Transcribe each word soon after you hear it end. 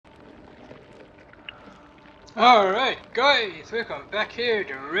Alright guys, welcome back here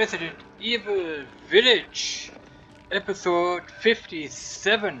to Resident Evil Village, episode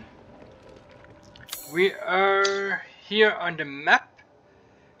 57. We are here on the map.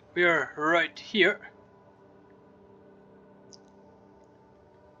 We are right here.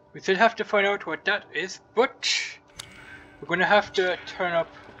 We still have to find out what that is, but we're gonna have to turn up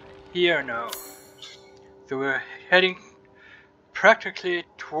here now. So we're heading practically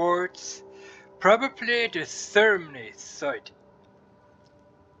towards probably the ceremony site.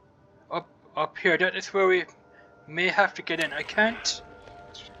 Up here, that is where we may have to get in. I can't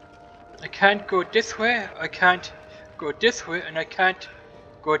go this way, I can't go this way, and I can't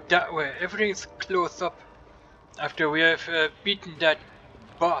go that way. Everything is closed up after we have beaten that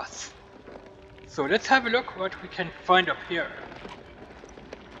boss. So let's have a look what we can find up here.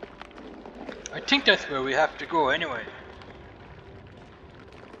 I think that's where we have to go anyway.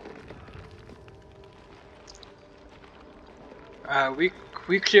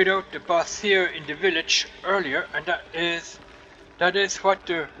 We cleared out the boss here in the village earlier, and that is what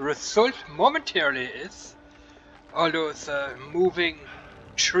the result momentarily is. All those moving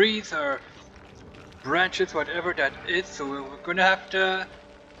trees or branches, whatever that is. So we're gonna have to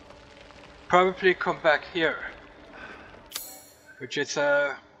probably come back here, which is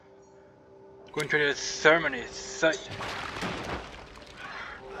going to the ceremony site.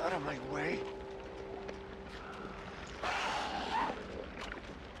 Out of my way.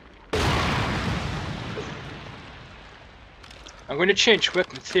 I'm going to change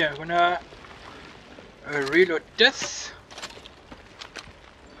weapons here. I'm going to reload this.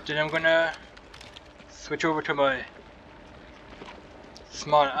 Then I'm going to switch over to my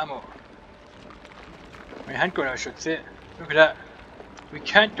small ammo. My handgun, I should say. Look at that. We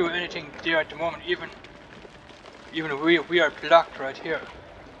can't do anything there at the moment. Even we are blocked right here.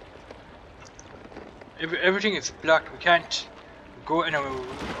 Everything is blocked. We can't go anywhere.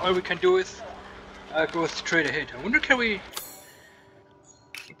 All we can do is go straight ahead. I wonder,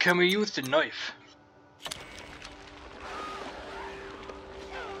 can we use the knife?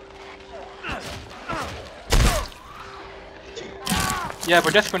 Yeah,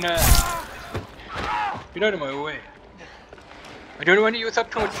 but that's gonna get out of my way. I don't want to use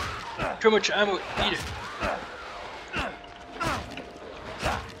up too much ammo either.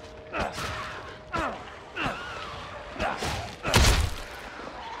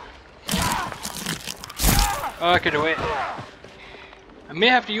 Oh, get away. I may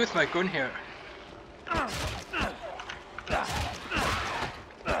have to use my gun here.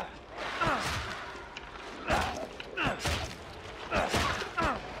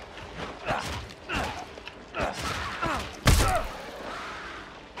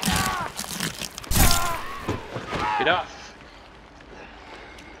 Get off.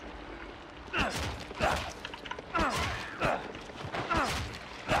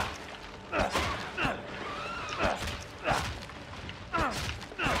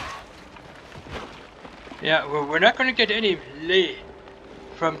 Yeah, we're not going to get any lay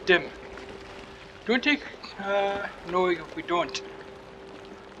from them. Don't think, no, we don't.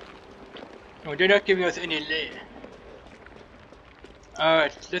 No, they're not giving us any lay.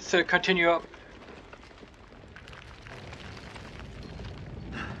 Alright, let's continue up.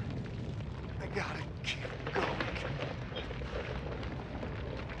 I gotta keep going.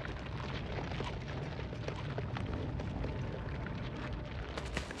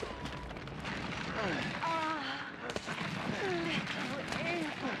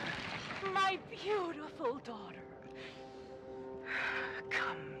 My beautiful daughter,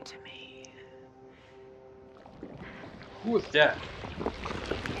 come to me. Who is that?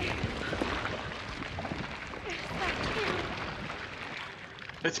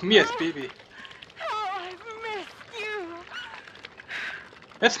 That's me as baby. Oh, I've missed you.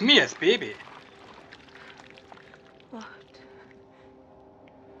 That's me as baby. What?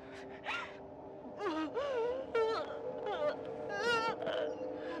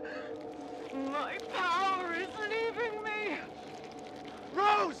 My power is leaving me.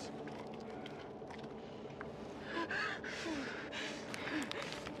 Rose!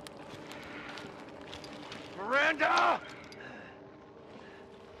 Miranda!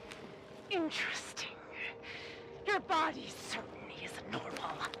 Interesting. Your body certainly isn't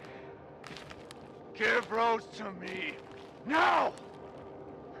normal. Give Rose to me. Now!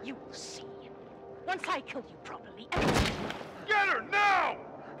 You will see. Once I kill you properly. Get her now!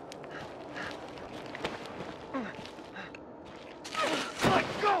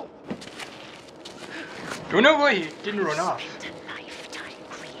 Let go! Don't know why he didn't run off. Spent a lifetime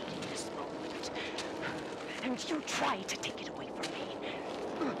creating this moment, and you try to take it away from me.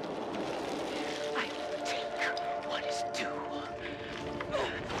 I will take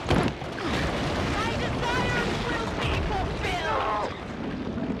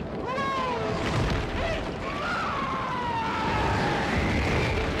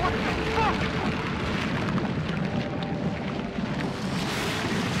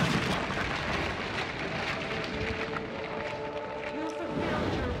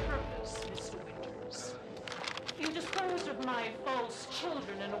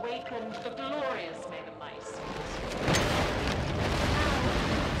children and awakened the glorious Megamycete.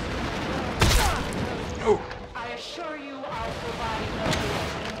 Oh. I assure you I'll provide no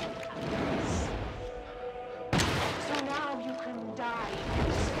happiness. So now you can die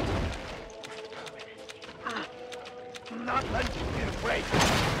innocent. I'm not letting you get away.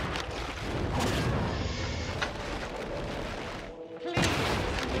 Please,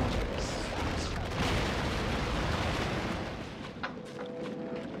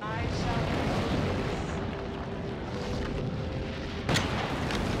 I shall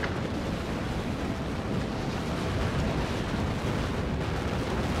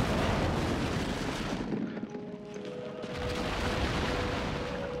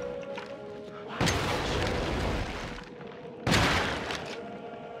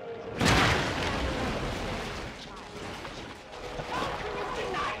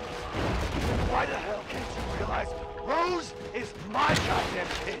Why the hell can't you realize Rose is my goddamn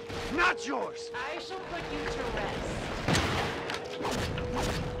kid, not yours? I shall put you to rest.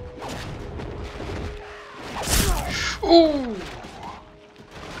 Ooh.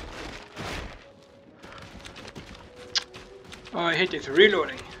 Oh, I hate this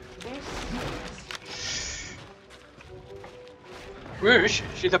reloading. Where is she?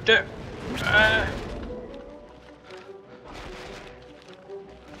 She's up there.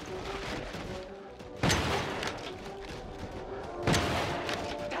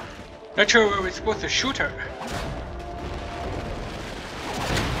 Not sure where we're supposed to shoot her.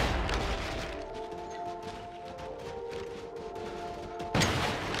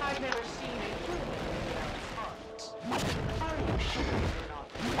 I've never seen a human without heart. Are you sure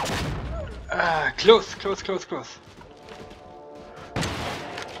you're not? Close, close, close, close.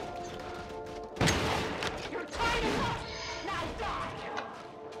 Your time is up! Now die!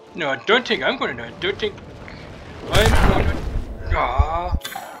 No, I don't think I'm gonna die. I don't think I'm gonna. Ah.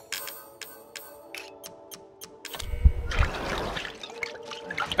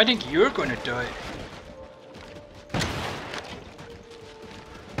 I think you're gonna die.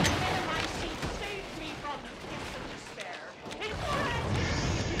 Megamycete saved me from the pits of despair. It was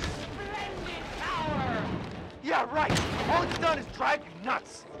splendid power! Yeah, right. All it's done is drive you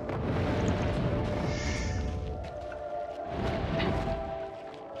nuts.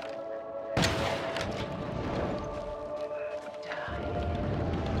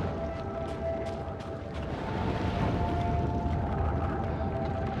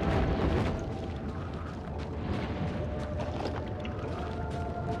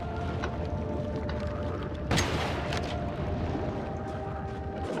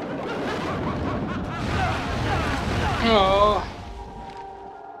 Oh.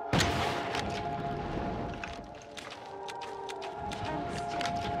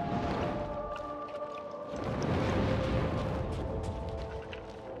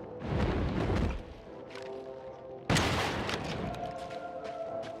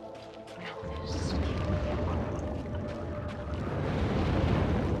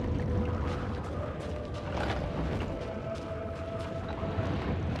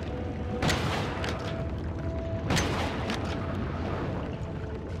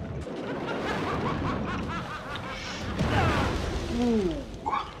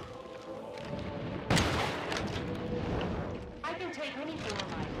 I can take any form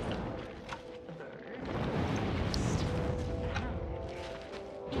I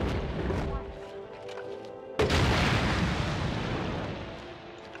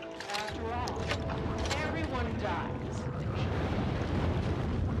After all, everyone dies.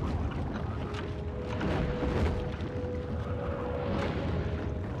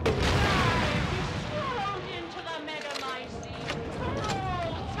 Swallowed into the Megamycete.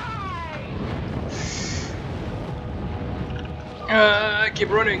 Roll tide! Keep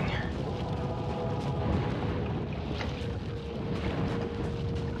running.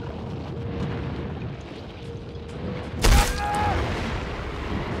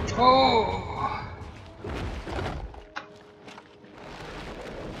 Oh.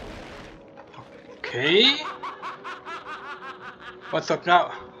 Okay. What's up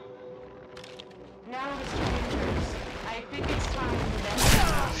now? Now, Mr. Winters, I think it's time to let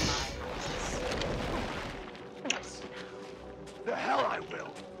Yes. The hell I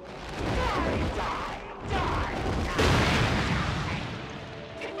will.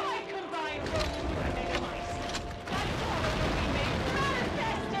 If I combine Rose with Megamycete, my daughter will be made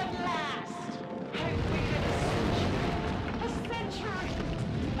manifest at last. I've waited a century,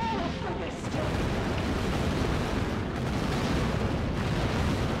 all for this day.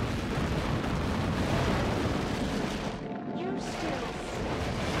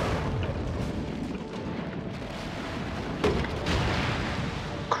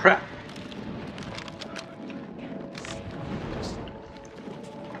 crap.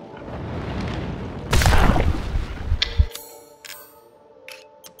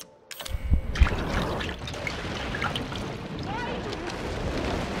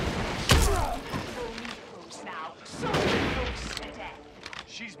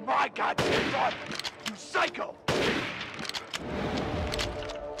 She's my goddamn daughter! You psycho!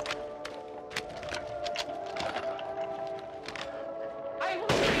 I will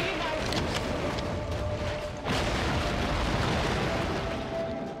see my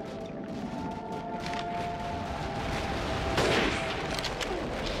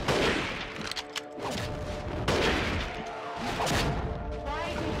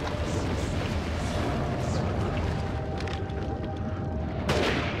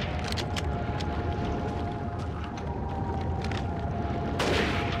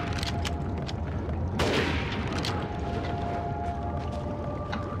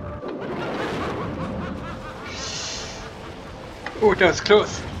Oh, that was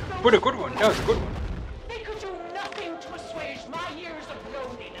close. But a good one. That was a good one. They could do nothing to assuage my years of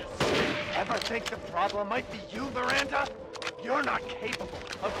loneliness. Ever think the problem might be you, Miranda? You're not capable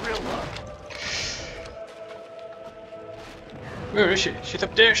of real love. Where is she? She's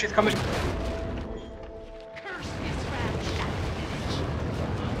up there. She's coming. Curse this ramshackle village.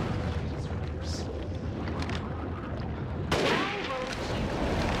 Why won't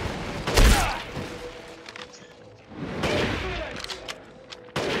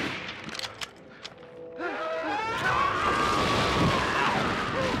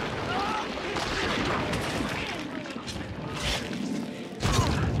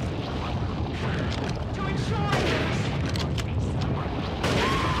to ensure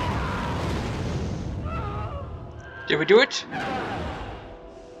Did we do it?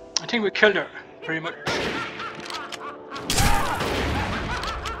 I think we killed her, pretty much.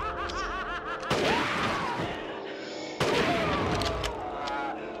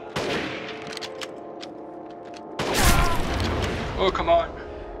 Oh, come on.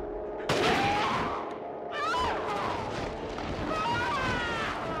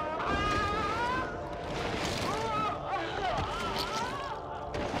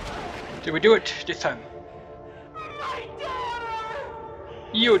 Did we do it this time? my daughter!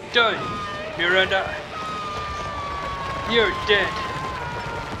 You died, Miranda. You're dead.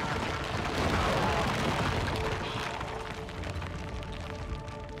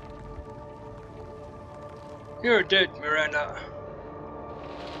 You're dead, Miranda.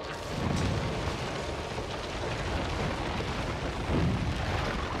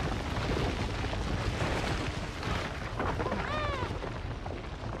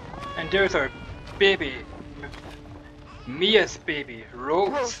 And there's our baby. Mia's baby,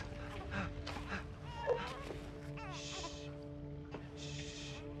 Rose.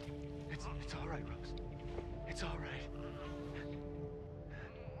 It's all right, Rose. It's all right.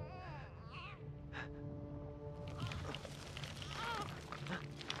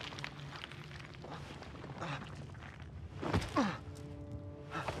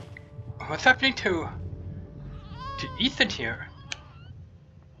 What's happening to Ethan here?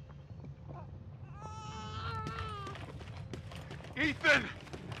 Ethan!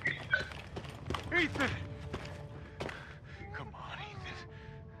 Ethan! Come on, Ethan.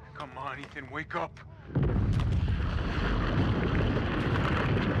 Come on, Ethan, wake up.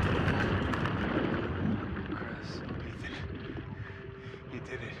 Chris, Ethan. You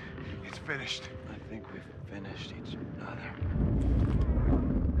did it. It's finished. I think we've finished each other.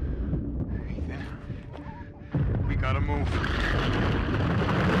 Ethan. We gotta move.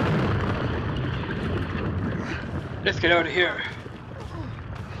 Let's get out of here.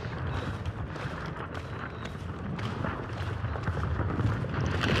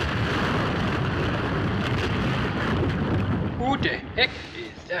 Who the heck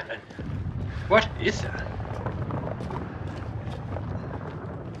is that? What is that?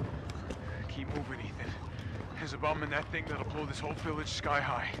 Keep moving, Ethan. There's a bomb in that thing that'll blow this whole village sky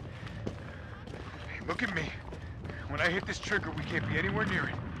high. Hey, look at me. When I hit this trigger, we can't be anywhere near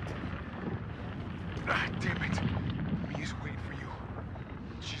it. Ah, damn it. Mia's waiting for you.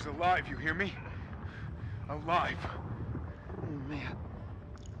 She's alive, you hear me? Alive. Mia,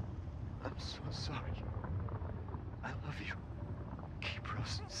 I'm so sorry. I love you. Keep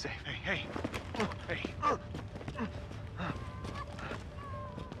Rose safe. Hey, hey. Hey.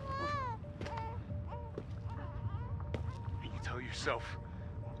 You tell yourself.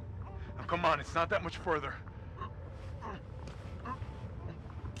 Now, come on, it's not that much further.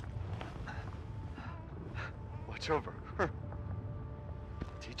 Watch over her.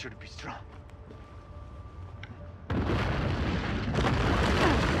 Teach her to be strong.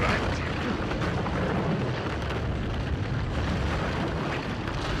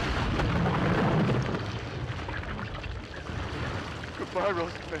 sorry,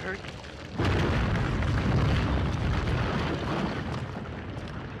 Rose, if I hurt you.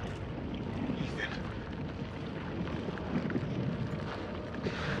 Ethan.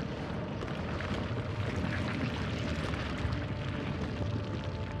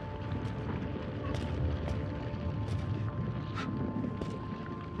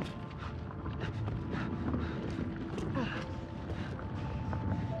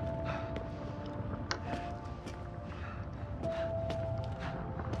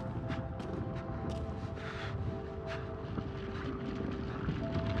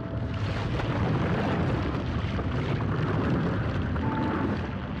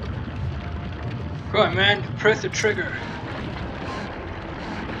 Go on, man, press the trigger.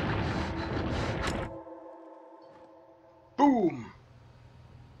 Boom!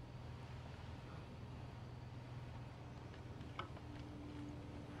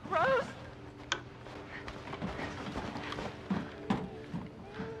 Rose?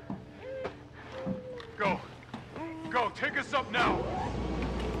 Go. Go, take us up now.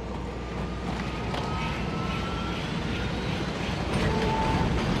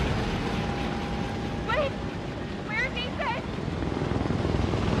 Wait! Where's Ethan?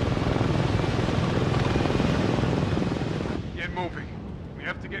 Get moving. We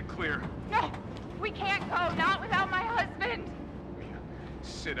have to get clear. No! We can't go, not without my husband! Mia,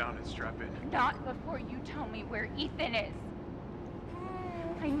 sit down and strap in. Not before you tell me where Ethan is.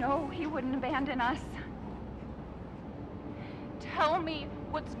 I know he wouldn't abandon us. Tell me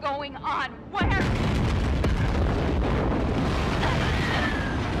what's going on. Where?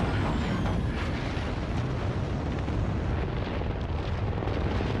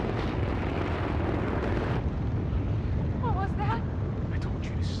 What was that? I told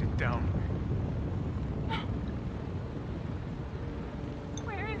you to sit down.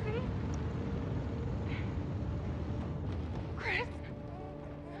 Where is he? Chris?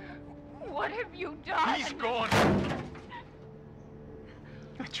 What have you done? He's gone.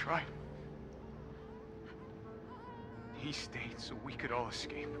 I tried. He stayed so we could all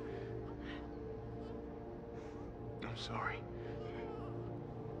escape. I'm sorry.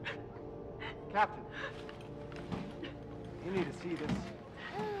 Captain, you need to see this.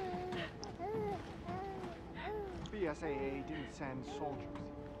 BSAA didn't send soldiers.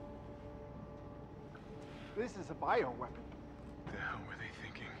 This is a bioweapon. The hell were they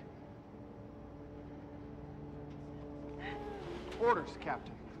thinking? Orders,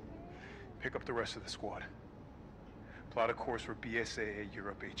 Captain. Pick up the rest of the squad. Plot a course for BSAA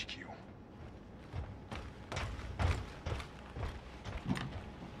Europe HQ.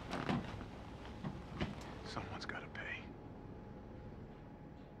 Someone's gotta pay.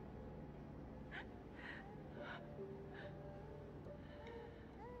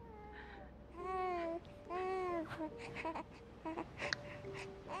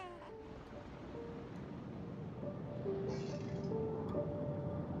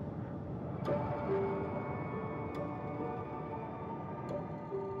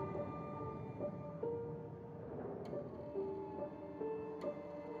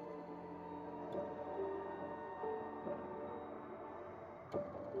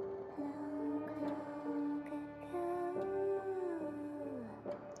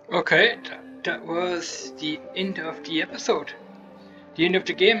 Okay, that was the end of the episode. The end of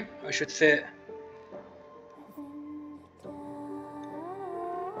the game, I should say.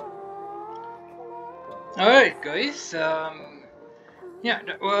 Alright guys, yeah,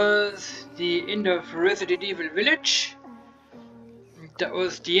 that was the end of Resident Evil Village. That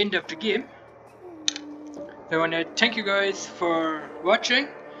was the end of the game. I want to thank you guys for watching.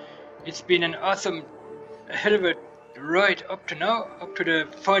 It's been an awesome, a hell of a ride up to now, up to the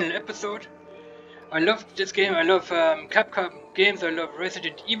final episode. I love this game, I love Capcom games, I love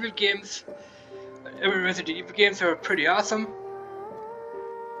Resident Evil games. Every Resident Evil games are pretty awesome.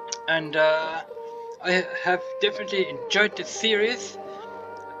 And I have definitely enjoyed this series.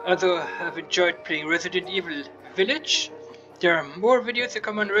 Although I have enjoyed playing Resident Evil Village. There are more videos that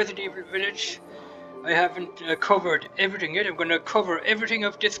come on Resident Evil Village. I haven't covered everything yet. I'm going to cover everything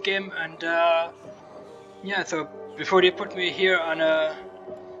of this game, and yeah, so before they put me here on a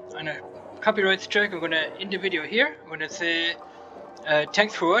copyright strike, I'm going to end the video here. I'm going to say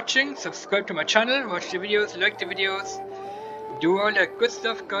thanks for watching, subscribe to my channel, watch the videos, like the videos, do all that good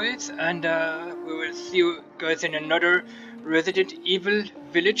stuff guys, and we will see you guys in another Resident Evil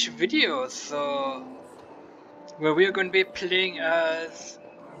Village video, so where we are going to be playing as,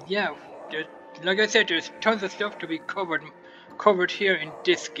 yeah, like I said, there's tons of stuff to be covered here in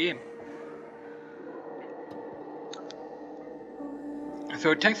this game.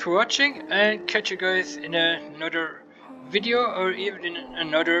 So thanks for watching, and catch you guys in another video or even in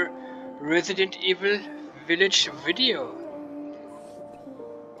another Resident Evil Village video.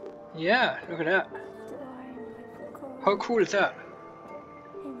 Yeah, look at that. How cool is that?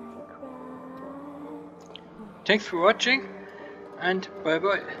 Thanks for watching and bye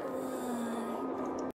bye.